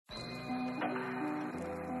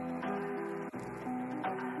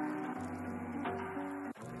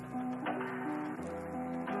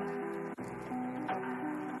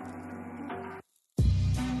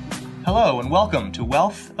Hello and welcome to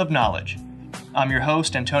Wealth of Knowledge. I'm your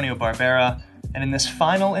host, Antonio Barbera, and in this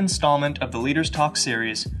final installment of the Leaders Talk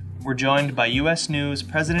series, we're joined by U.S. News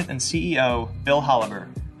President and CEO Bill Holliber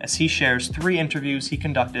as he shares 3 interviews he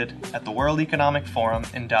conducted at the World Economic Forum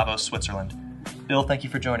in Davos, Switzerland. Bill, thank you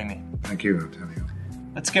for joining me. Thank you, Antonio.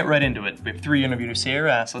 Let's get right into it. We have 3 interviews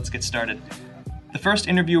here, so let's get started. The first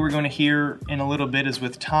interview we're going to hear in a little bit is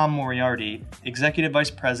with Tom Moriarty, Executive Vice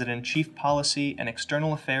President, Chief Policy and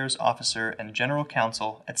External Affairs Officer and General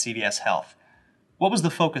Counsel at CVS Health. What was the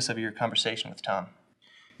focus of your conversation with Tom?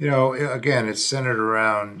 Again, it's centered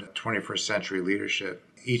around 21st century leadership.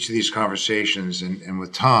 Each of these conversations, and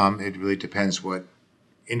with Tom, it really depends what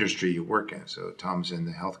industry you work in. So Tom's in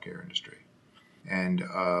the healthcare industry. And,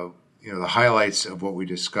 the highlights of what we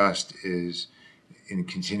discussed is, in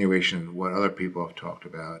continuation of what other people have talked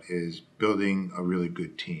about, is building a really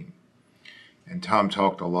good team. And Tom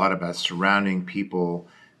talked a lot about surrounding people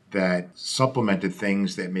that supplemented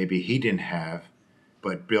things that maybe he didn't have,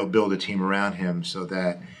 but build a team around him so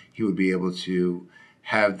that he would be able to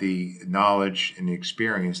have the knowledge and the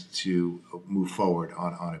experience to move forward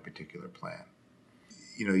on a particular plan.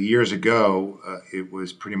 Years ago, it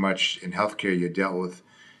was pretty much in healthcare you dealt with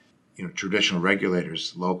traditional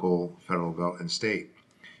regulators, local, federal, and state.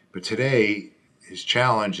 But today, his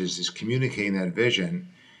challenge is communicating that vision,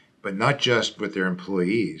 but not just with their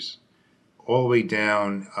employees, all the way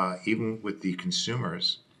down, even with the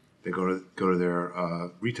consumers that go to their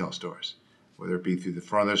retail stores, whether it be through the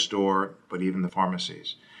front of their store, but even the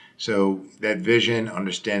pharmacies. So that vision,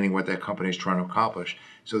 understanding what that company is trying to accomplish.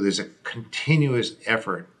 So there's a continuous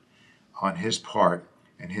effort on his part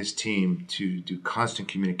and his team to do constant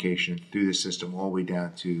communication through the system all the way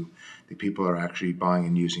down to the people that are actually buying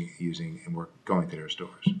and using and going to their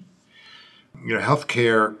stores.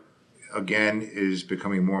 Healthcare, again, is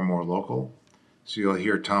becoming more and more local. So you'll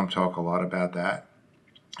hear Tom talk a lot about that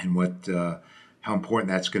and how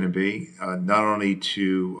important that's going to be, not only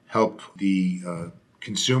to help the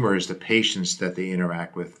consumers, the patients that they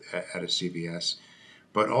interact with at a CVS,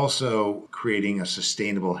 but also creating a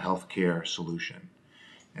sustainable healthcare solution.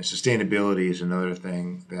 And sustainability is another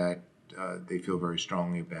thing that they feel very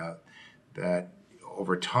strongly about, that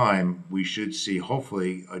over time we should see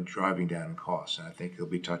hopefully a driving down in costs. And I think he'll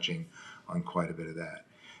be touching on quite a bit of that.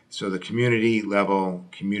 So the community level,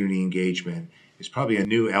 community engagement is probably a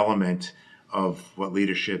new element of what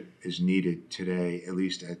leadership is needed today, at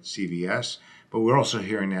least at CVS. But we're also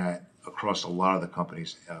hearing that across a lot of the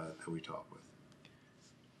companies that we talk with.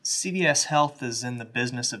 CVS Health is in the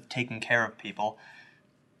business of taking care of people.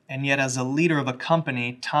 And yet, as a leader of a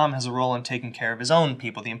company, Tom has a role in taking care of his own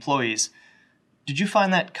people, the employees. Did you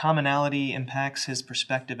find that commonality impacts his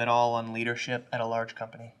perspective at all on leadership at a large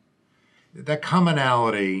company? That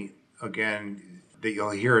commonality, again, that you'll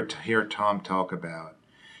hear Tom talk about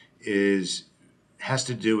has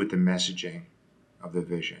to do with the messaging of the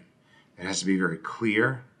vision. It has to be very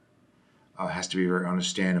clear. It has to be very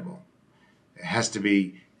understandable. It has to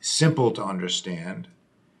be simple to understand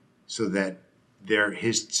so that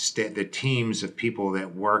the teams of people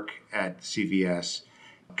that work at CVS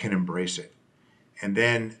can embrace it. And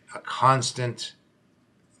then a constant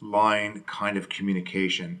line kind of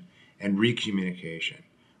communication and recommunication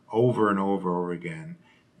over and over again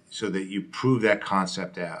so that you prove that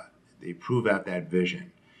concept out, that you prove out that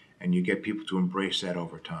vision, and you get people to embrace that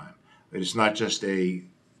over time. But it's not just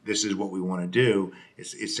this is what we want to do.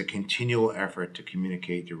 It's a continual effort to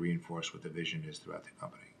communicate, to reinforce what the vision is throughout the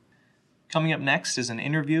company. Coming up next is an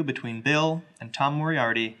interview between Bill and Tom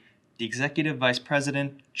Moriarty, the Executive Vice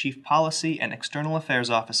President, Chief Policy and External Affairs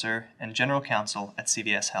Officer, and General Counsel at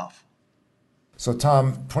CVS Health. So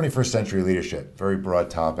Tom, 21st century leadership, very broad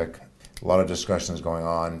topic. A lot of discussions going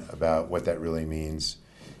on about what that really means.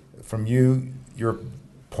 From your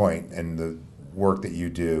point and the work that you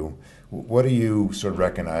do, what are you sort of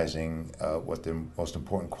recognizing what the most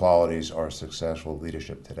important qualities are of successful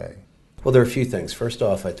leadership today? Well, there are a few things. First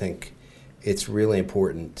off, I think it's really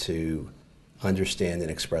important to understand and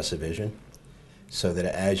express a vision so that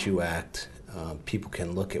as you act, people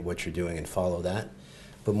can look at what you're doing and follow that.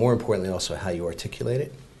 But more importantly, also how you articulate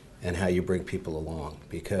it and how you bring people along.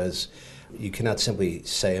 Because you cannot simply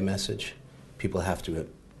say a message. People have to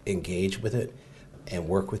engage with it and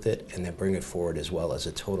work with it and then bring it forward as well as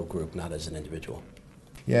a total group, not as an individual.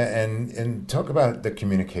 Yeah, and talk about the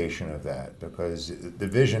communication of that, because the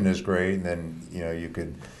vision is great, and then you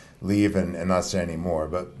could leave and not say any more.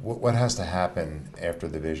 But what has to happen after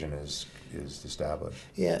the vision is established?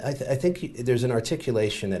 Yeah, I think there's an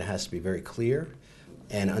articulation that has to be very clear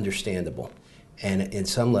and understandable. And in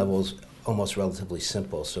some levels, almost relatively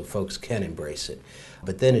simple, so folks can embrace it.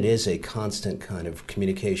 But then it is a constant kind of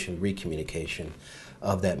communication, recommunication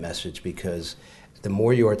of that message, because the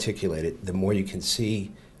more you articulate it, the more you can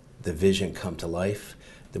see the vision come to life,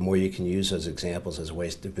 the more you can use those examples as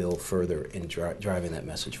ways to build further in driving that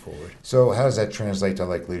message forward. So how does that translate to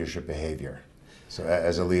like leadership behavior? So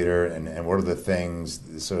as a leader, and what are the things,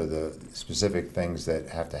 sort of the specific things that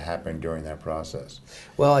have to happen during that process?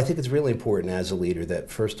 Well, I think it's really important as a leader that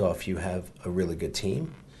first off you have a really good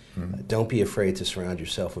team. Mm-hmm. Don't be afraid to surround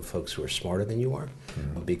yourself with folks who are smarter than you are,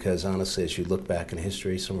 because honestly, as you look back in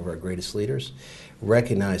history, some of our greatest leaders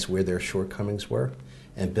recognized where their shortcomings were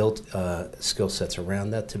and built skill sets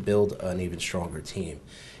around that to build an even stronger team.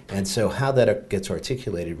 And so how that gets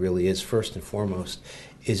articulated really is, first and foremost,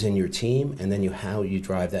 is in your team, and then how you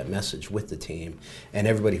drive that message with the team and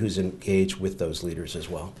everybody who's engaged with those leaders as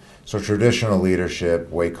well. So traditional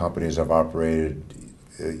leadership, way companies have operated,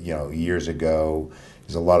 years ago,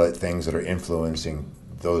 there's a lot of things that are influencing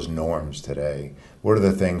those norms today. What are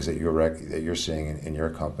the things that you're seeing in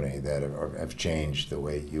your company that have changed the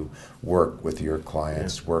way you work with your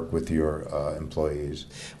clients, work with your employees?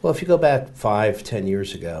 Well, if you go back 5-10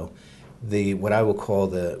 years ago, what I will call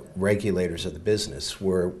the regulators of the business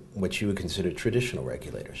were what you would consider traditional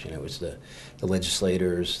regulators. It was the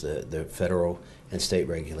legislators, the federal and state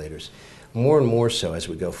regulators. More and more so as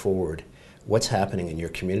we go forward, what's happening in your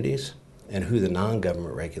communities and who the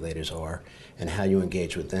non-government regulators are and how you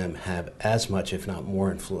engage with them have as much, if not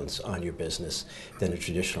more, influence on your business than the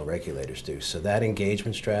traditional regulators do. So that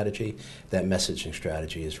engagement strategy, that messaging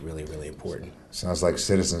strategy is really, really important. Sounds like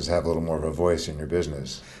citizens have a little more of a voice in your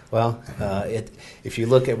business. Well, if you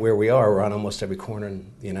look at where we are, we're on almost every corner in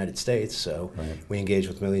the United States, so we engage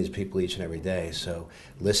with millions of people each and every day. So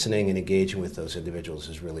listening and engaging with those individuals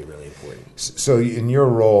is really, really important. So in your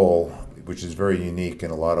role, which is very unique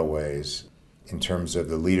in a lot of ways, in terms of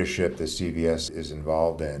the leadership that CVS is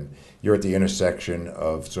involved in, you're at the intersection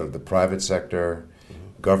of sort of the private sector,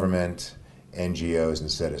 government, NGOs, and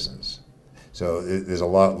citizens. So there's a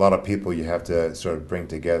lot of people you have to sort of bring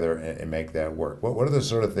together and make that work. What are the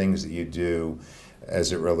sort of things that you do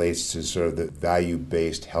as it relates to sort of the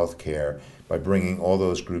value-based healthcare by bringing all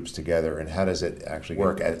those groups together, and how does it actually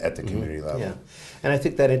work at the community level? Yeah, and I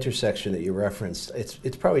think that intersection that you referenced,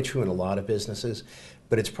 it's probably true in a lot of businesses,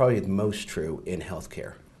 but it's probably the most true in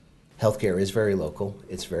healthcare. Healthcare is very local,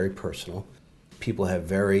 it's very personal. People have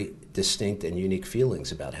very distinct and unique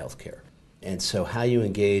feelings about healthcare. And so how you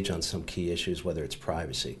engage on some key issues, whether it's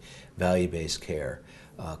privacy, value-based care,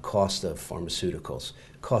 cost of pharmaceuticals,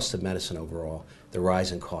 cost of medicine overall, the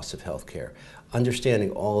rising cost of healthcare,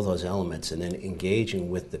 understanding all of those elements and then engaging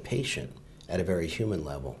with the patient at a very human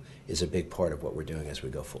level is a big part of what we're doing as we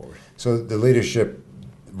go forward. So the leadership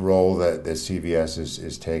role that CVS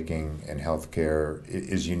is taking in healthcare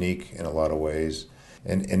is unique in a lot of ways.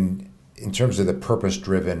 And in terms of the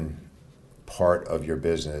purpose-driven part of your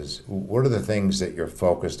business, what are the things that you're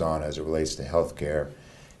focused on as it relates to healthcare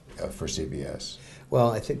for CVS?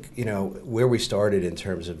 Well, I think, where we started in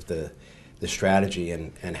terms of the strategy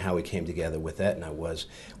and how we came together with Aetna was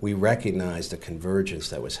we recognized the convergence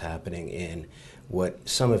that was happening in what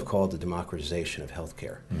some have called the democratization of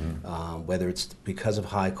healthcare, whether it's because of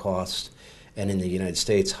high cost, and in the United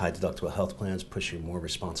States, high deductible health plans pushing more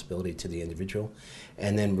responsibility to the individual,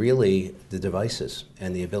 and then really the devices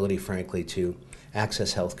and the ability, frankly, to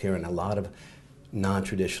access healthcare in a lot of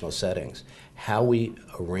non-traditional settings. How we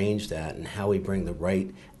arrange that and how we bring the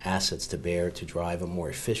right assets to bear to drive a more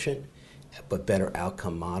efficient but better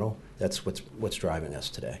outcome model, that's what's driving us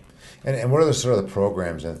today. And what are the sort of the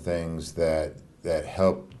programs and things that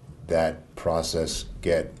help that process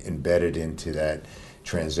get embedded into that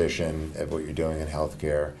transition of what you're doing in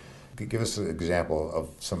healthcare? Give us an example of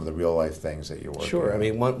some of the real life things that you're working on. Sure. I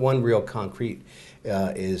mean, one real concrete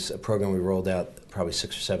is a program we rolled out probably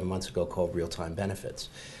 6 or 7 months ago called Real-Time Benefits.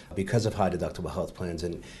 Because of high deductible health plans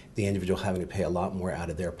and the individual having to pay a lot more out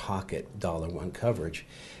of their pocket, $1 coverage,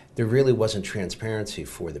 there really wasn't transparency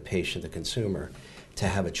for the patient, the consumer, to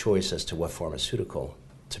have a choice as to what pharmaceutical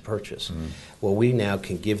to purchase. Well, we now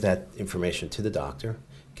can give that information to the doctor,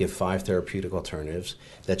 give 5 therapeutic alternatives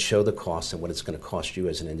that show the cost and what it's going to cost you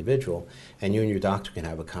as an individual, and you and your doctor can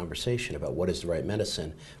have a conversation about what is the right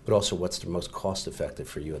medicine, but also what's the most cost effective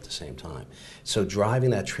for you at the same time. So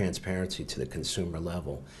driving that transparency to the consumer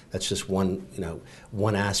level, that's just one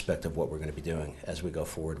aspect of what we're going to be doing as we go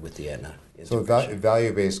forward with the Aetna. So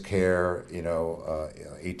value-based care,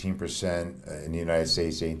 18% in the United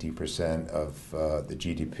States, 18% of the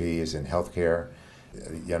GDP is in healthcare.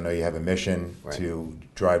 You know, you have a mission to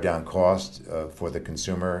drive down cost for the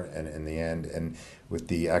consumer, and in the end, and with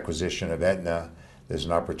the acquisition of Aetna, there's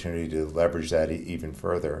an opportunity to leverage that even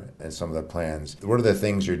further in some of the plans. What are the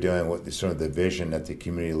things you're doing? What is sort of the vision at the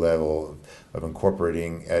community level of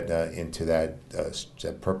incorporating Aetna into that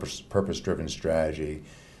purpose-driven strategy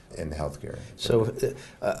in the healthcare? So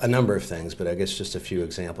a number of things, but I guess just a few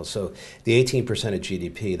examples. So the 18% of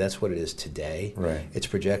GDP, that's what it is today. Right. It's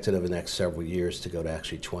projected over the next several years to go to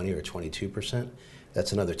actually 20 or 22%.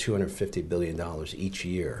 That's another $250 billion each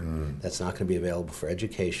year. That's not going to be available for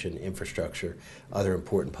education, infrastructure, other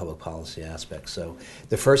important public policy aspects. So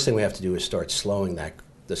the first thing we have to do is start slowing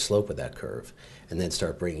the slope of that curve and then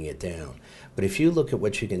start bringing it down. But if you look at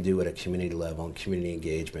what you can do at a community level and community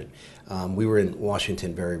engagement, we were in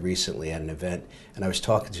Washington very recently at an event, and I was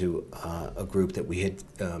talking to a group that we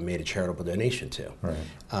had made a charitable donation to. Right.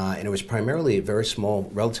 And it was primarily a very small,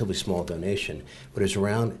 relatively small donation, but it was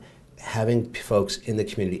around having folks in the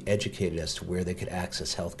community educated as to where they could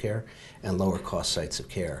access health care and lower cost sites of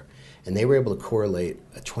care. And they were able to correlate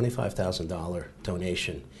a $25,000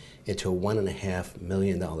 donation into a $1.5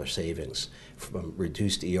 million savings from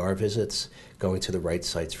reduced ER visits going to the right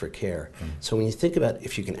sites for care. So when you think about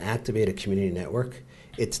if you can activate a community network,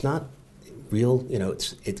 it's not real, you know,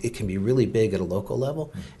 it can be really big at a local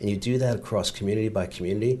level, and you do that across community by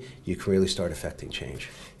community, you can really start affecting change.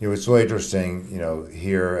 You know, it's really interesting, you know,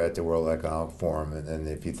 here at the World Economic Forum, and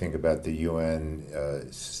if you think about the UN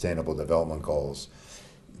Sustainable Development Goals,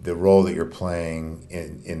 the role that you're playing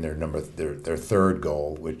in their third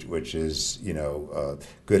goal, which is, you know,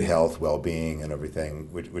 good health, well-being, and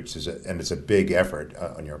everything, which is and it's a big effort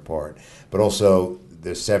on your part, but also the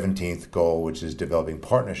 17th goal, which is developing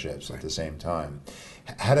partnerships at the same time.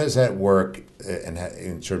 How does that work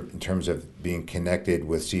in terms of being connected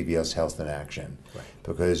with CVS Health in Action? Right.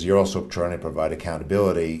 Because you're also trying to provide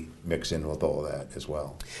accountability mixed in with all of that as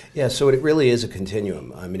well. Yeah, so it really is a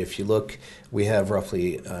continuum. I mean, if you look, we have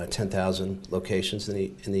roughly 10,000 locations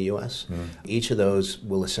in the U.S. Each of those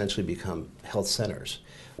will essentially become health centers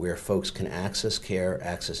where folks can access care,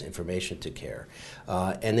 access information to care.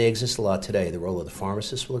 And they exist a lot today. The role of the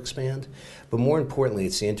pharmacist will expand. But more importantly,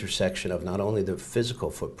 it's the intersection of not only the physical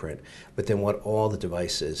footprint, but then what all the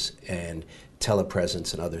devices and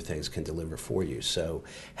telepresence and other things can deliver for you. So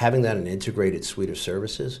having that an integrated suite of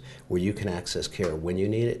services where you can access care when you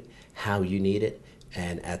need it, how you need it,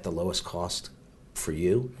 and at the lowest cost for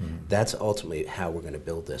you, that's ultimately how we're going to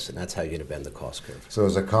build this, and that's how you're going to bend the cost curve. So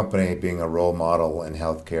as a company being a role model in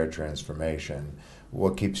healthcare transformation,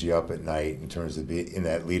 what keeps you up at night in terms of being in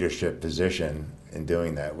that leadership position in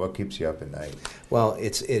doing that? What keeps you up at night? Well,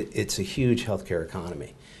 it's a huge healthcare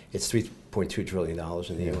economy. It's $3.2 trillion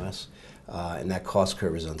in the U.S., and that cost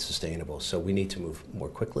curve is unsustainable. So we need to move more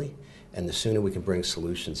quickly, and the sooner we can bring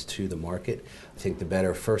solutions to the market, I think the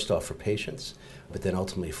better, first off for patients, but then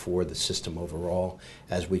ultimately for the system overall,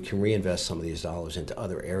 as we can reinvest some of these dollars into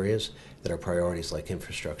other areas that are priorities like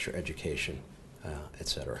infrastructure, education, et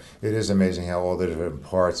cetera. It is amazing how all the different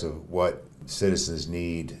parts of what citizens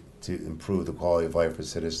need to improve the quality of life for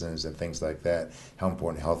citizens and things like that, how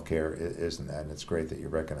important healthcare is in that, and it's great that you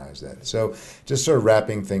recognize that. So just sort of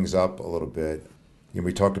wrapping things up a little bit, you know,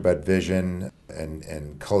 we talked about vision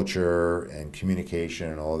and culture and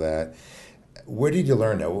communication and all that. Where did you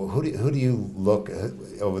learn that? Who do you look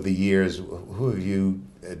over the years? Who have you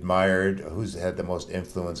admired? Who's had the most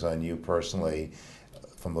influence on you personally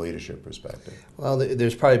from a leadership perspective? Well,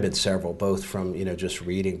 there's probably been several, both from, you know, just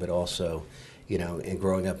reading, but also, you know, in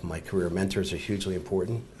growing up in my career, mentors are hugely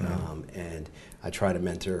important, and I try to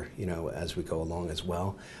mentor, you know, as we go along as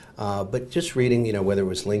well. But just reading, you know, whether it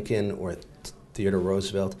was Lincoln or Theodore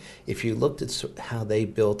Roosevelt, if you looked at how they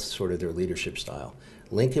built sort of their leadership style,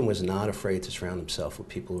 Lincoln was not afraid to surround himself with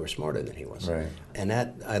people who were smarter than he was. Right. And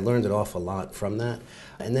that, I learned an awful lot from that.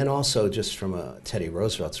 And then also just from a Teddy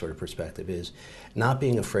Roosevelt sort of perspective is not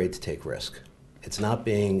being afraid to take risk. It's not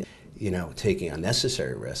being, you know, taking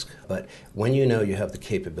unnecessary risk, but when you know you have the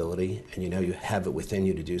capability and you know you have it within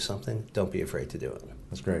you to do something, don't be afraid to do it.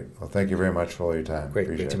 That's great. Well, thank you very much for all your time.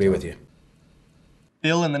 Great to be with you.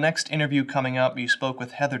 Bill, in the next interview coming up, you spoke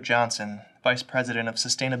with Heather Johnson, Vice President of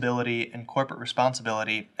Sustainability and Corporate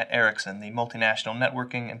Responsibility at Ericsson, the multinational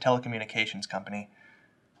networking and telecommunications company.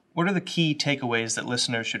 What are the key takeaways that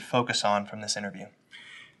listeners should focus on from this interview?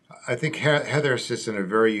 I think Heather sits in a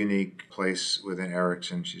very unique place within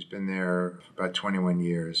Ericsson. She's been there for about 21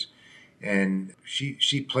 years, and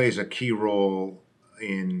she plays a key role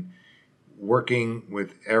in working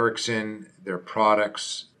with Ericsson, their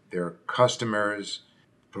products, their customers,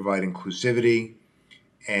 provide inclusivity,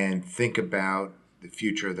 and think about the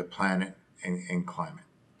future of the planet and climate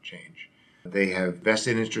change. They have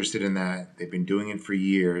vested interest in that. They've been doing it for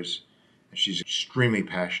years. And she's extremely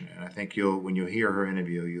passionate. And I think when you hear her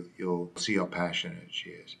interview, you'll see how passionate she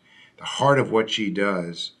is. The heart of what she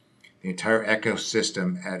does, the entire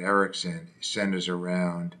ecosystem at Ericsson centers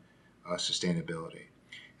around sustainability.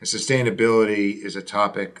 And sustainability is a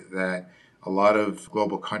topic that a lot of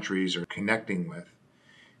global countries are connecting with.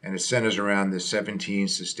 And it centers around the 17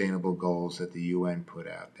 sustainable goals that the UN put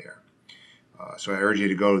out there. So I urge you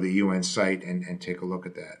to go to the UN site and take a look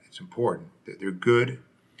at that. It's important. They're good.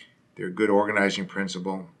 They're a good organizing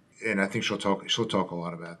principle. And I think she'll talk a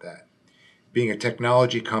lot about that. Being a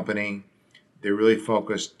technology company, they're really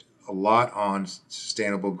focused a lot on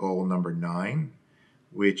sustainable goal number 9,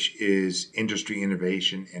 which is industry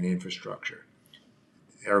innovation and infrastructure.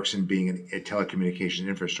 Ericsson being a telecommunications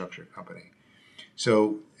infrastructure company.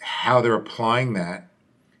 So how they're applying that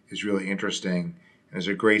is really interesting. And there's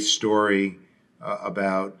a great story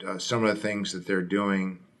about some of the things that they're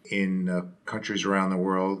doing in countries around the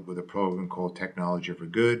world with a program called Technology for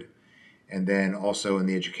Good, and then also in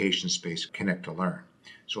the education space, Connect to Learn.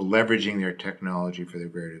 So leveraging their technology for the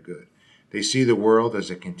greater good. They see the world as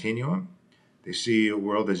a continuum. They see a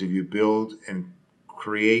world as if you build and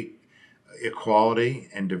create equality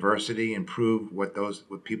and diversity, improve what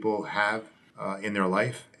people have in their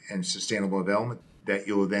life and sustainable development, that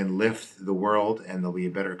you'll then lift the world and there'll be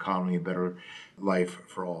a better economy, a better life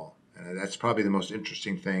for all. And that's probably the most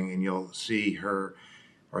interesting thing, and you'll see her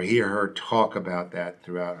or hear her talk about that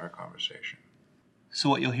throughout our conversation. So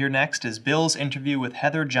what you'll hear next is Bill's interview with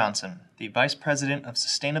Heather Johnson, the Vice President of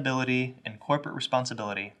Sustainability and Corporate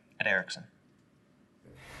Responsibility at Ericsson.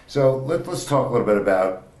 So let's talk a little bit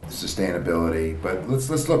about sustainability, but let's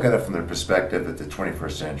look at it from the perspective of the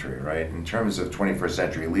 21st century, right? In terms of 21st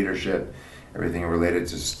century leadership, everything related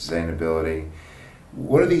to sustainability.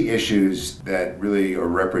 What are the issues that really are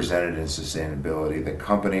represented in sustainability that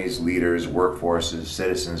companies, leaders, workforces,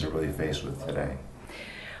 citizens are really faced with today?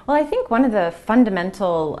 Well, I think one of the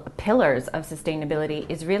fundamental pillars of sustainability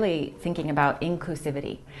is really thinking about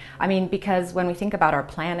inclusivity. I mean, because when we think about our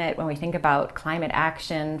planet, when we think about climate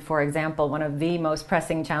action, for example, one of the most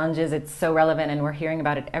pressing challenges, it's so relevant and we're hearing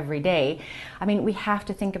about it every day. I mean, we have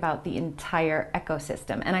to think about the entire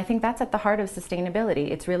ecosystem. And I think that's at the heart of sustainability.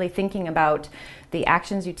 It's really thinking about the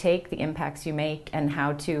actions you take, the impacts you make, and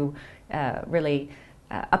how to really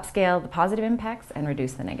upscale the positive impacts and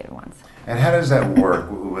reduce the negative ones. And how does that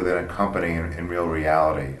work within a company in real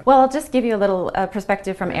reality? Well, I'll just give you a little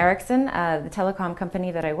perspective from Ericsson, the telecom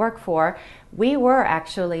company that I work for. We were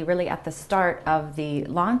actually really at the start of the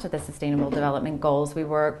launch of the Sustainable Development Goals. We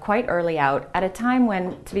were quite early out at a time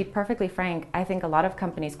when, to be perfectly frank, I think a lot of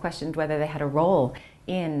companies questioned whether they had a role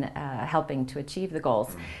in helping to achieve the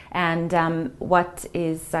goals. And what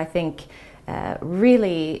is, I think,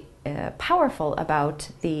 really powerful about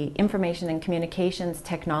the information and communications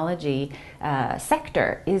technology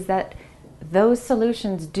sector is that those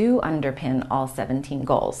solutions do underpin all 17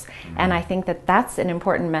 goals. And I think that that's an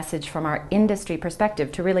important message from our industry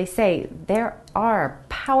perspective, to really say there are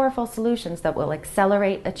powerful solutions that will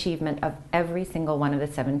accelerate achievement of every single one of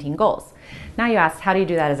the 17 goals. Now you ask, how do you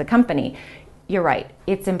do that as a company? You're right,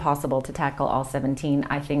 it's impossible to tackle all 17,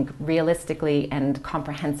 I think, realistically and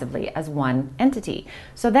comprehensively as one entity.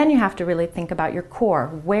 So then you have to really think about your core.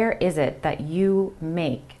 Where is it that you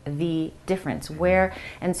make the difference? Where?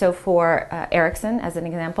 And so for Ericsson, as an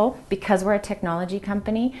example, because we're a technology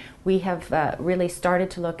company, we have really started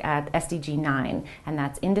to look at SDG 9, and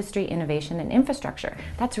that's industry, innovation, and infrastructure.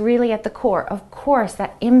 That's really at the core. Of course,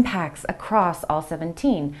 that impacts across all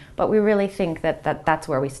 17, but we really think that that's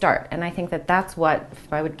where we start. And I think that that's what,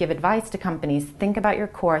 if I would give advice to companies, think about your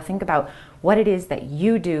core, think about what it is that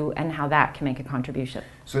you do and how that can make a contribution.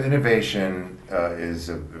 So innovation is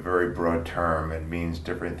a very broad term. It means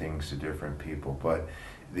different things to different people, but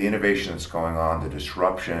the innovation that's going on, the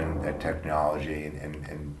disruption at technology,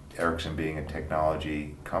 and Ericsson being a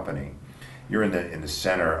technology company, you're in the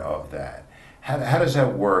center of that. How does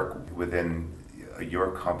that work within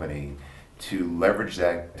your company to leverage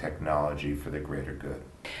that technology for the greater good?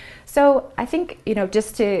 So I think,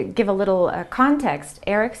 just to give a little context,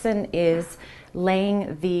 Ericsson is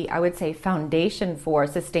laying the, I would say, foundation for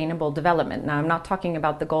sustainable development. Now, I'm not talking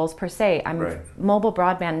about the goals per se. Right. Mobile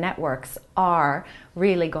broadband networks are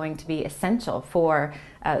really going to be essential for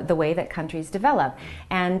the way that countries develop.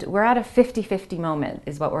 And we're at a 50-50 moment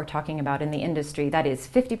is what we're talking about in the industry. That is,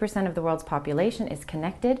 50% of the world's population is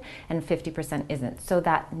connected and 50% isn't. So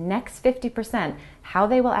that next 50%, how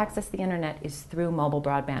they will access the internet is through mobile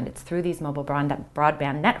broadband. It's through these mobile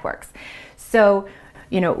broadband networks. So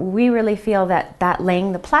we really feel that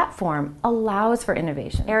laying the platform allows for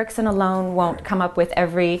innovation. Ericsson alone won't come up with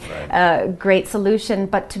every great solution,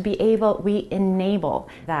 but to be able, we enable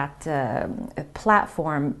that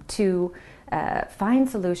platform to find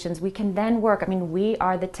solutions. We can then work. I mean, we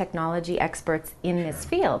are the technology experts in this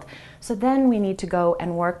field. So then we need to go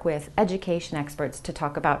and work with education experts to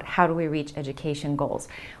talk about how do we reach education goals,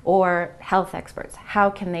 or health experts. How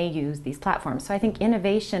can they use these platforms? So I think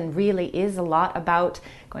innovation really is a lot about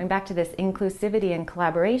going back to this inclusivity and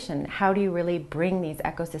collaboration. How do you really bring these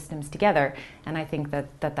ecosystems together? And I think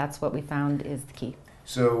that's what we found is the key.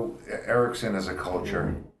 So Ericsson as a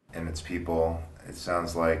culture and its people, it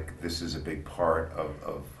sounds like this is a big part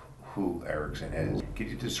of who Ericsson is. Could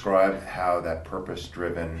you describe how that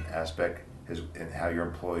purpose-driven aspect is and how your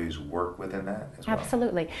employees work within that as well?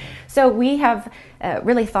 Absolutely. So we have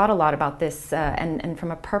really thought a lot about this and from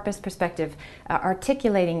a purpose perspective,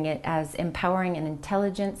 articulating it as empowering an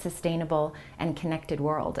intelligent, sustainable, and connected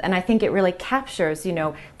world. And I think it really captures,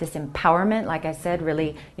 this empowerment, like I said,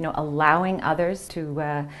 really, allowing others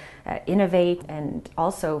to innovate and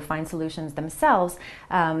also find solutions themselves.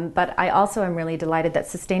 But I also am really delighted that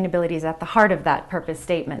sustainability is at the heart of that purpose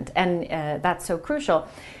statement, and that's so crucial.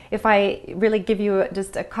 If I really give you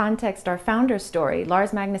just a context, our founder's story,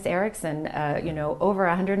 Lars Magnus Ericsson, over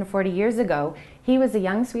 140 years ago, he was a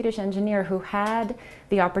young Swedish engineer who had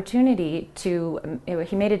the opportunity to,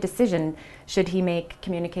 he made a decision, should he make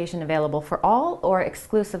communication available for all or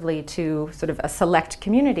exclusively to sort of a select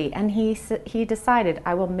community? And he decided,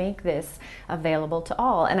 I will make this available to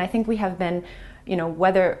all. And I think we have been,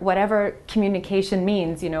 whatever communication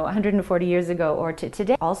means, 140 years ago or to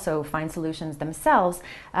today, also find solutions themselves.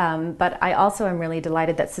 But I also am really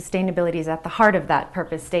delighted that sustainability is at the heart of that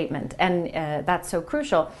purpose statement, and that's so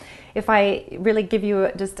crucial. If I really give you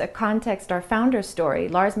just a context, our founder's story,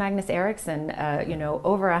 Lars Magnus Ericsson,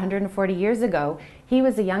 over 140 years ago, he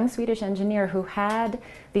was a young Swedish engineer who had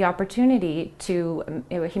the opportunity to,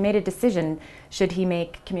 he made a decision, should he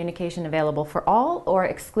make communication available for all or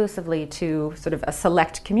exclusively to sort of a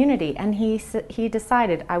select community? And he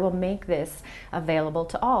decided, I will make this available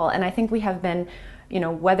to all. And I think we have been,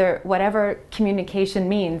 whatever communication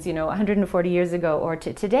means, 140 years ago or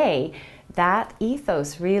to today, that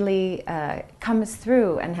ethos really comes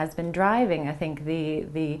through and has been driving, I think,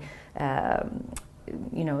 this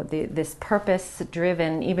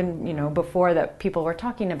purpose-driven, even before that people were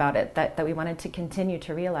talking about it, that we wanted to continue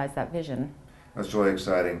to realize that vision. That's really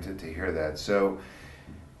exciting to hear that. So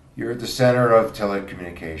you're at the center of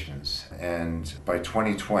telecommunications, and by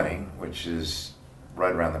 2020, which is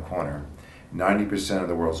right around the corner, 90% of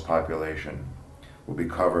the world's population will be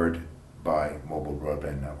covered by mobile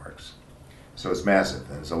broadband networks. So it's massive,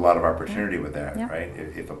 and there's a lot of opportunity with that, right,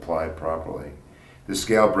 if applied properly. The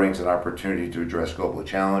scale brings an opportunity to address global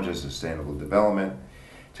challenges, sustainable development.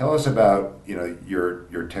 Tell us about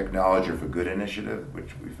your Technology for Good initiative,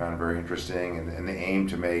 which we found very interesting, and the aim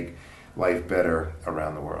to make life better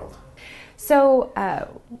around the world. So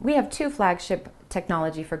we have two flagship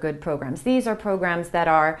Technology for Good programs. These are programs that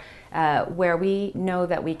are where we know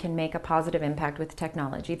that we can make a positive impact with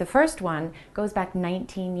technology. The first one goes back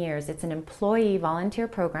 19 years. It's an employee volunteer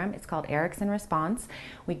program. It's called Ericsson Response.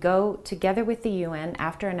 We go together with the UN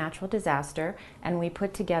after a natural disaster, and we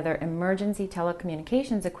put together emergency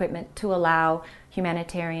telecommunications equipment to allow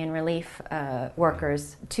humanitarian relief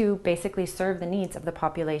workers to basically serve the needs of the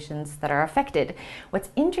populations that are affected. What's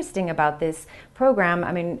interesting about this program,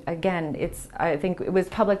 I mean, again, I think it was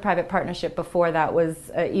public-private partnership before that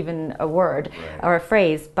was even a word or a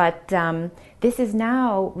phrase, but this is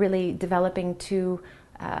now really developing to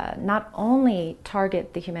not only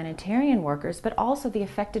target the humanitarian workers, but also the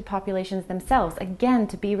affected populations themselves, again,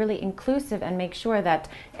 to be really inclusive and make sure that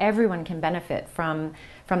everyone can benefit from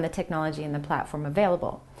the technology and the platform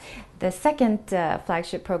available. The second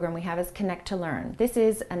flagship program we have is Connect to Learn. This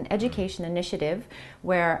is an education initiative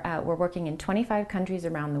where we're working in 25 countries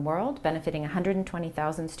around the world, benefiting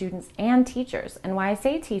 120,000 students and teachers. And why I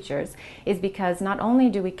say teachers is because not only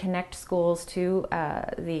do we connect schools to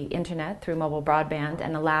the internet through mobile broadband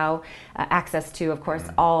and allow access to, of course,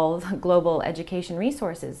 all global education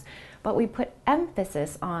resources, but we put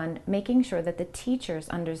emphasis on making sure that the teachers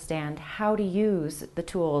understand how to use the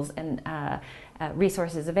tools and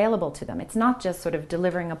resources available to them. It's not just sort of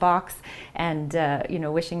delivering a box and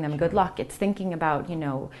wishing them good luck. It's thinking about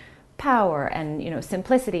power and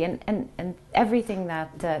simplicity and everything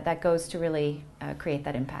that goes to really create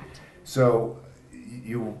that impact. So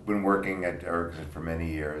you've been working at Ericsson for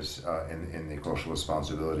many years in the social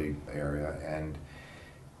responsibility area, and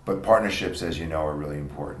But partnerships, as you know, are really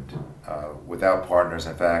important. Without partners,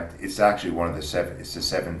 in fact, it's actually one of it's the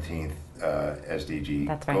 17th SDG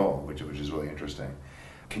That's right. goal, which is really interesting.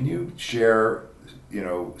 Can you share,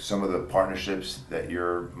 some of the partnerships that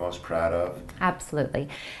you're most proud of? Absolutely.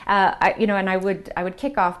 And I would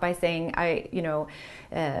kick off by saying,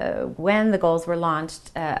 when the goals were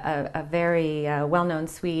launched, a very well-known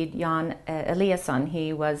Swede, Jan Eliasson,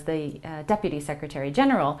 he was the Deputy Secretary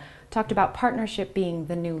General, talked about partnership being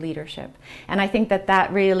the new leadership. And I think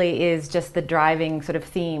that really is just the driving sort of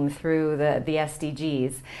theme through the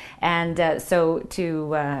SDGs. And so to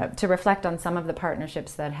reflect on some of the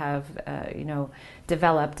partnerships that have,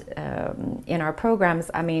 developed in our programs,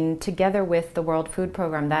 I mean, together with the World Food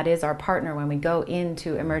Program, that is our partner when we go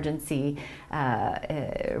into emergency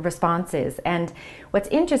responses. And what's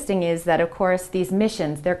interesting is that, of course, these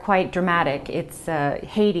missions, they're quite dramatic. It's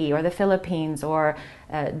Haiti or the Philippines or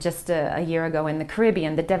just a year ago in the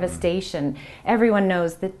Caribbean, the devastation. Everyone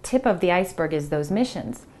knows the tip of the iceberg is those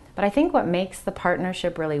missions. But I think what makes the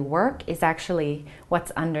partnership really work is actually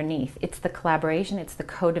what's underneath. It's the collaboration, it's the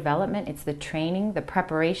co-development, it's the training, the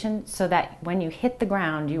preparation, so that when you hit the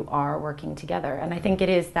ground, you are working together. And I think it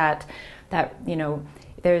is that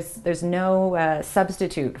there's no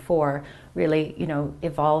substitute for really,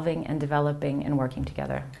 evolving and developing and working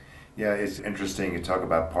together. Yeah, it's interesting. You talk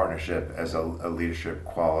about partnership as a leadership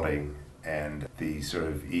quality and the sort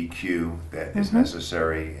of EQ that is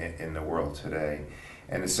necessary in the world today.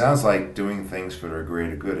 And it sounds like doing things for the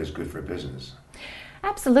greater good is good for business.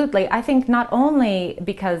 Absolutely. I think not only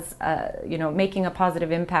because, making a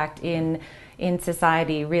positive impact in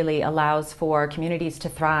society really allows for communities to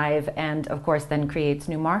thrive and, of course, then creates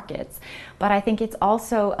new markets. But I think it's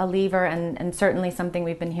also a lever, and certainly something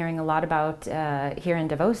we've been hearing a lot about here in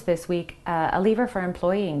Davos this week, a lever for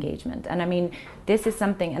employee engagement. And I mean, this is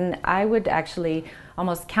something, and I would actually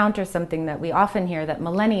almost counter something that we often hear, that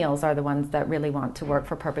millennials are the ones that really want to work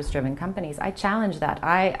for purpose-driven companies. I challenge that.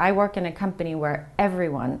 I work in a company where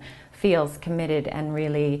everyone feels committed and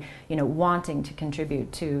really, wanting to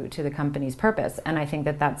contribute to the company's purpose. And I think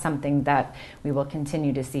that that's something that we will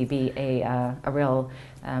continue to see be a real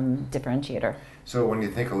differentiator. So when you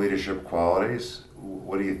think of leadership qualities,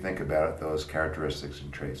 what do you think about those characteristics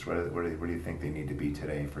and traits? What do you think they need to be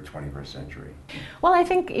today for 21st century? Well, I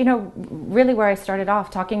think, really where I started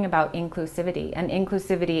off talking about inclusivity, and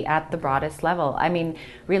inclusivity at the broadest level. I mean,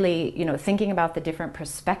 really, thinking about the different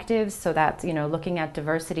perspectives, so that, looking at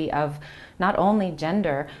diversity of not only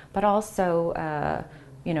gender, but also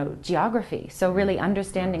geography. So really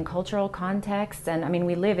understanding cultural context. And I mean,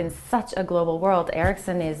 we live in such a global world.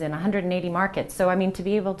 Ericsson is in 180 markets. So I mean, to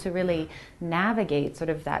be able to really navigate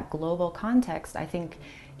sort of that global context, I think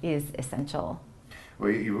is essential.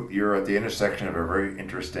 Well, you're at the intersection of a very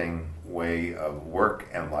interesting way of work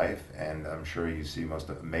and life, and I'm sure you see most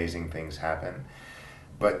amazing things happen.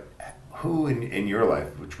 But who in your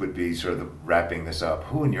life, which would be sort of wrapping this up,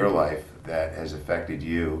 who in your life that has affected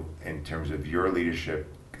you in terms of your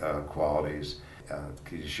leadership qualities?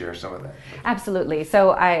 Could you share some of that? Absolutely.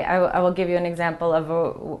 So I will give you an example of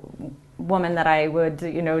a woman that I would,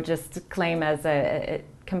 just claim as a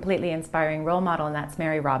completely inspiring role model, and that's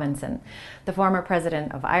Mary Robinson, the former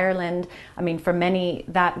president of Ireland. I mean, for many,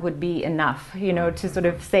 that would be enough, to sort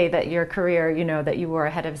of say that your career, that you were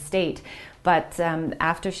a head of state. But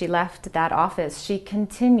after she left that office, she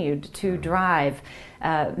continued to drive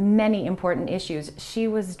many important issues. She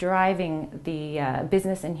was driving the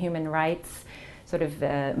business and human rights sort of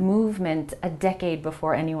movement a decade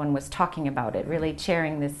before anyone was talking about it, really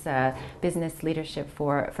chairing this business leadership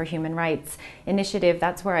for human rights initiative.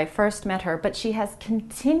 That's where I first met her, but she has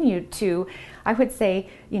continued to, I would say,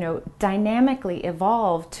 dynamically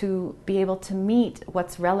evolve to be able to meet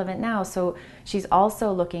what's relevant now. So she's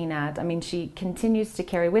also looking at, I mean, she continues to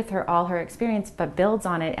carry with her all her experience, but builds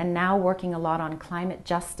on it, and now working a lot on climate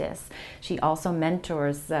justice. She also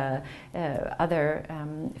mentors other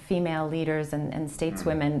female leaders and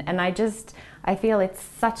stateswomen. And I feel it's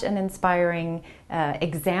such an inspiring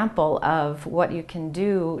example of what you can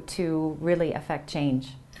do to really affect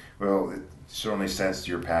change. Well, it certainly sensed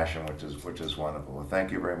your passion, which is wonderful. Well,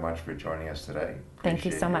 thank you very much for joining us today. Thank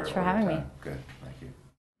you so much for having me. Good, thank you.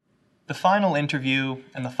 The final interview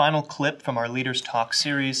and the final clip from our Leaders Talk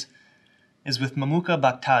series is with Mamuka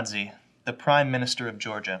Baktadze, the Prime Minister of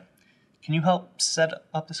Georgia. Can you help set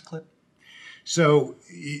up this clip? So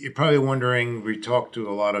you're probably wondering, we talked to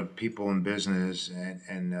a lot of people in business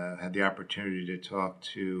and had the opportunity to talk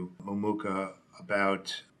to Mamuka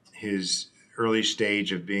about his early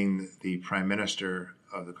stage of being the prime minister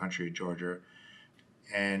of the country of Georgia.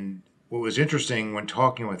 And what was interesting when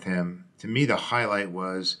talking with him, to me, the highlight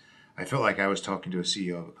was I felt like I was talking to a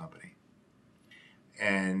CEO of a company.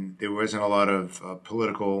 And there wasn't a lot of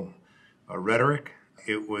political rhetoric.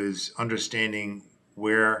 It was understanding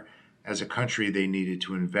where, as a country, they needed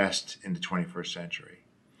to invest in the 21st century.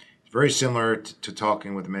 It's very similar to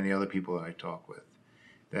talking with many other people that I talk with,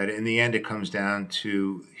 that in the end it comes down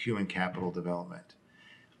to human capital development.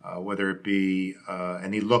 Whether it be,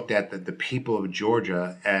 and he looked at the people of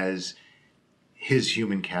Georgia as his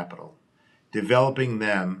human capital. Developing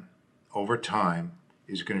them over time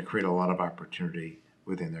is going to create a lot of opportunity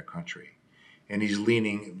within their country. And he's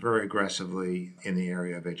leaning very aggressively in the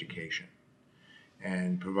area of education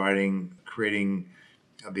and creating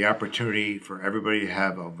the opportunity for everybody to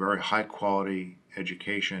have a very high quality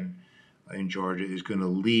education in Georgia is going to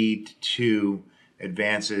lead to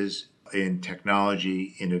advances in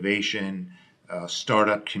technology, innovation,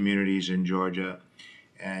 startup communities in Georgia.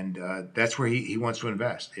 And that's where he wants to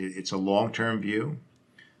invest. It's a long-term view,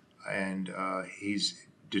 and he's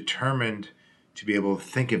determined to be able to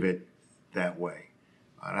think of it that way.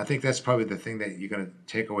 And I think that's probably the thing that you're going to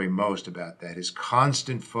take away most about that, is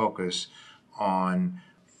constant focus on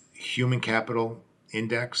human capital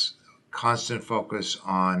index, constant focus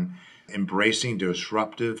on embracing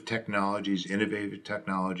disruptive technologies, innovative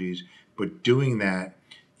technologies, but doing that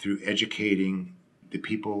through educating the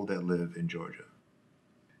people that live in Georgia.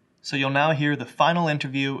 So you'll now hear the final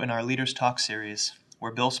interview in our Leaders Talk series,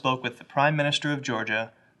 where Bill spoke with the Prime Minister of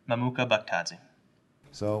Georgia, Mamuka Baktadze.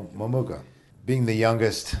 So, Mamuka, being the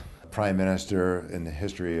youngest Prime Minister in the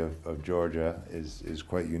history of Georgia is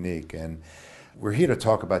quite unique. And we're here to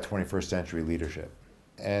talk about 21st century leadership.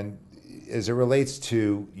 And as it relates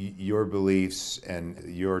to your beliefs and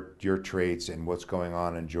your traits and what's going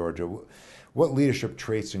on in Georgia, what leadership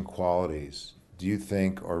traits and qualities do you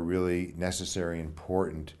think are really necessary and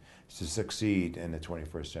important to succeed in the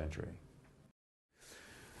 21st century?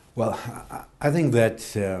 Well, I think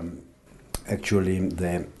that actually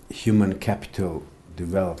the human capital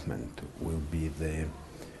development will be the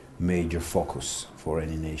major focus for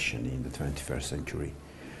any nation in the 21st century.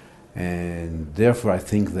 And therefore I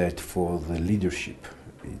think that for the leadership,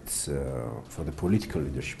 it's for the political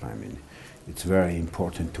leadership, I mean, it's very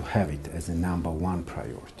important to have it as a number one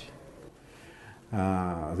priority.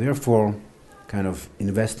 Therefore, kind of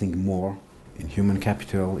investing more in human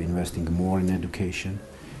capital, investing more in education,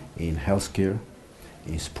 in healthcare,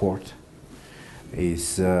 in sport, is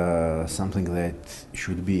something that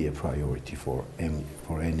should be a priority for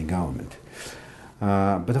any government.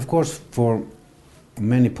 But of course, for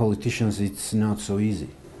many politicians, it's not so easy,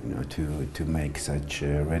 to make such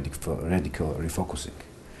radical refocusing.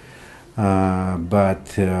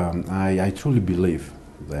 But I truly believe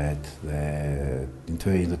that in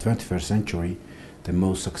the 21st century, the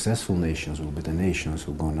most successful nations will be the nations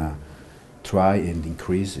who are going to try and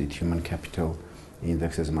increase its human capital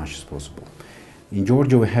index as much as possible. In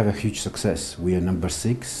Georgia, we have a huge success. We are number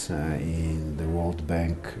 6 in the World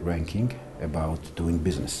Bank ranking about doing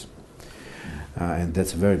business. And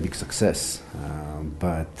that's a very big success.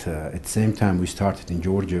 But at the same time, we started in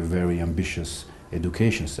Georgia a very ambitious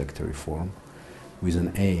education sector reform with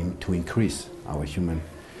an aim to increase our human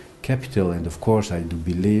capital. And of course, I do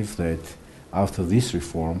believe that after this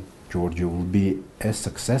reform, Georgia will be as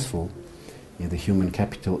successful in the human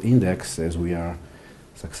capital index as we are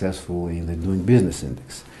successful in the doing business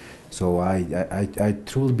index. So I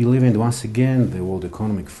truly believe, and once again, the World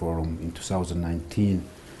Economic Forum in 2019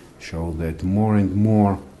 showed that more and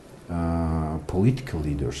more political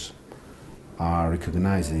leaders are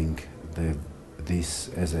recognizing this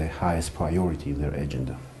as a highest priority in their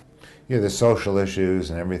agenda. Yeah, the social issues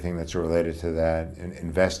and everything that's related to that, and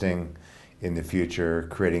investing in the future,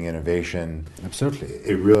 creating innovation. Absolutely.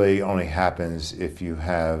 It really only happens if you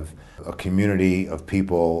have a community of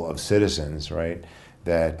people, of citizens, right,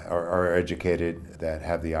 that are educated, that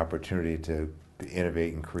have the opportunity to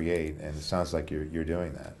innovate and create, and it sounds like you're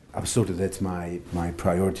doing that. Absolutely, that's my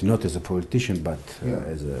priority, not as a politician, but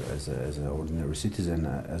as an ordinary citizen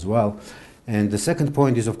as well. And the second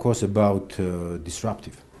point is, of course, about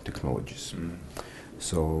disruptive technologies.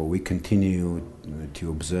 So we continue to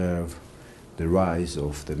observe the rise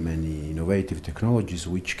of the many innovative technologies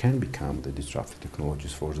which can become the disruptive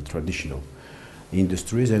technologies for the traditional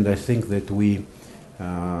industries, and I think that we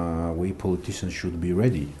politicians should be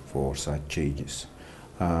ready for such changes.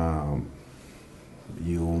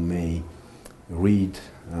 You may read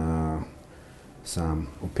some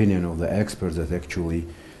opinion of the experts that actually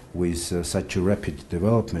with such a rapid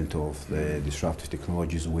development of the disruptive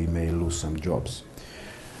technologies we may lose some jobs.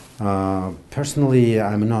 Personally,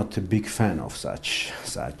 I'm not a big fan of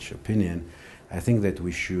such opinion. I think that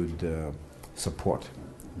we should support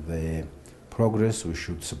the progress. We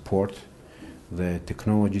should support the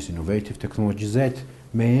technologies, innovative technologies that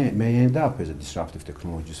may end up as a disruptive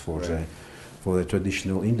technologies for the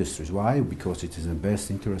traditional industries. Why? Because it is in the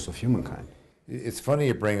best interest of humankind. It's funny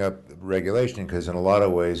you bring up regulation because in a lot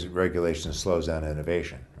of ways regulation slows down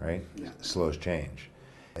innovation, right? Yeah. Slows change.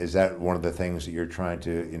 Is that one of the things that you're trying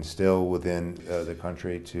to instill within the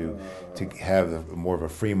country to have more of a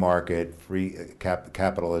free market, free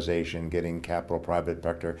capitalization, getting capital, private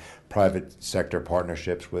sector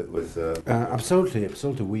partnerships with? Absolutely.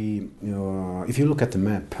 We, if you look at the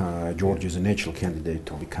map, Georgia is a natural candidate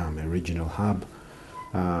to become a regional hub.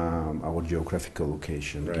 Our geographical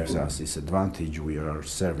location gives us this advantage. We are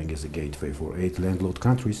serving as a gateway for 8 landlocked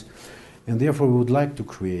countries, and therefore we would like to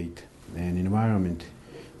create an environment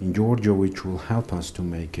in Georgia which will help us to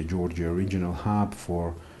make a Georgia a regional hub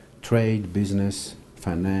for trade, business,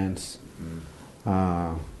 finance,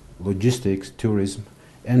 logistics, tourism,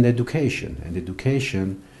 and education. And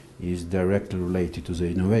education is directly related to the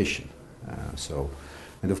innovation.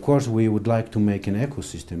 And of course, we would like to make an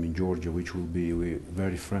ecosystem in Georgia which will be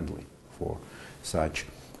very friendly for such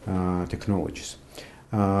technologies.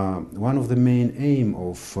 One of the main aim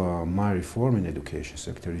of my reform in education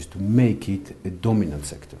sector is to make it a dominant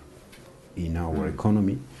sector in our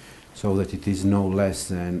economy, so that it is no less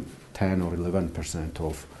than 10 or 11%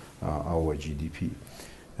 of our GDP.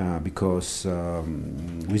 Because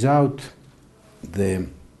without the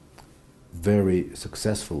very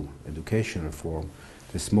successful education reform,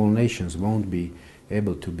 the small nations won't be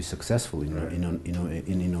able to be successful in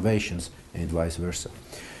innovations and vice versa.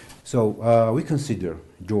 So we consider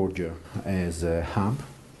Georgia as a hub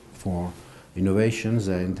for innovations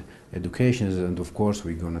and educations, and of course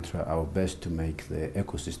we're going to try our best to make the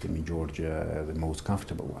ecosystem in Georgia the most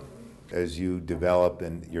comfortable one. As you develop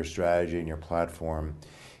in your strategy and your platform,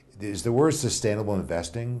 is the word sustainable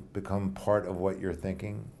investing become part of what you're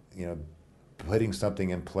thinking? Putting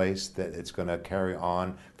something in place that it's going to carry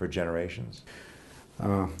on for generations?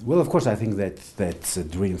 Well, of course, I think that's a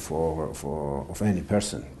dream of any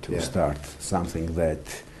person to start something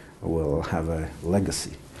that will have a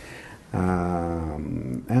legacy.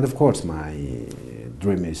 And of course, my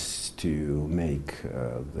dream is to make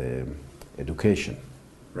the education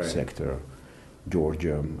sector,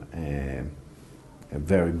 Georgia, a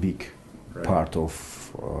very big part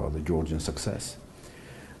of the Georgian success.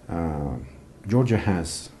 Georgia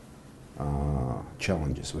has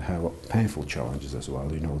challenges. We have painful challenges as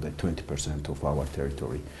well. You know that 20% of our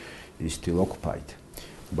territory is still occupied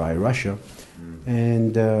by Russia.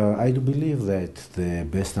 And I do believe that the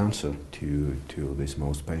best answer to this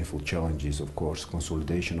most painful challenge is, of course,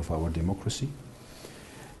 consolidation of our democracy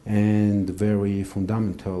and very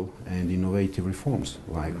fundamental and innovative reforms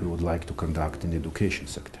like we would like to conduct in the education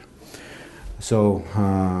sector. So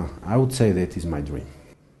I would say that is my dream.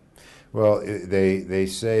 Well, they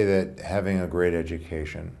say that having a great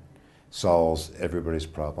education solves everybody's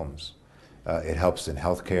problems. It helps in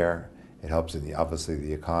healthcare. It helps in obviously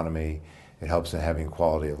the economy. It helps in having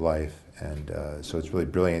quality of life. And so it's really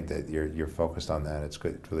brilliant that you're focused on that. It's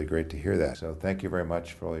good. It's really great to hear that. So thank you very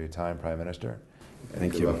much for all your time, Prime Minister.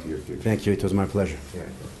 Thank you. Thank you. It was my pleasure. Yeah.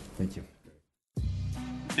 Thank you.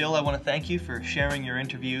 Bill, I want to thank you for sharing your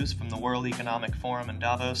interviews from the World Economic Forum in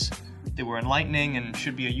Davos. They were enlightening and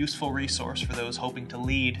should be a useful resource for those hoping to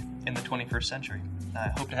lead in the 21st century. I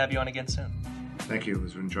hope to have you on again soon. Thank you. It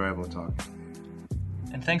was enjoyable talking.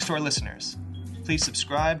 And thanks to our listeners. Please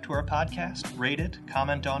subscribe to our podcast, rate it,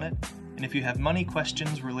 comment on it, and if you have money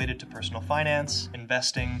questions related to personal finance,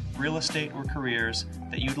 investing, real estate, or careers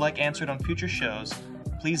that you'd like answered on future shows,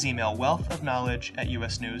 please email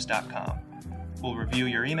wealthofknowledge@usnews.com. We'll review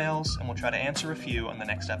your emails and we'll try to answer a few on the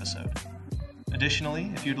next episode.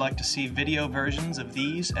 Additionally, if you'd like to see video versions of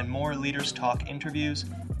these and more Leaders Talk interviews,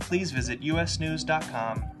 please visit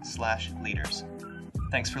usnews.com/leaders.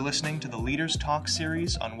 Thanks for listening to the Leaders Talk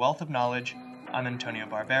series on Wealth of Knowledge. I'm Antonio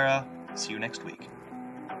Barbera. See you next week.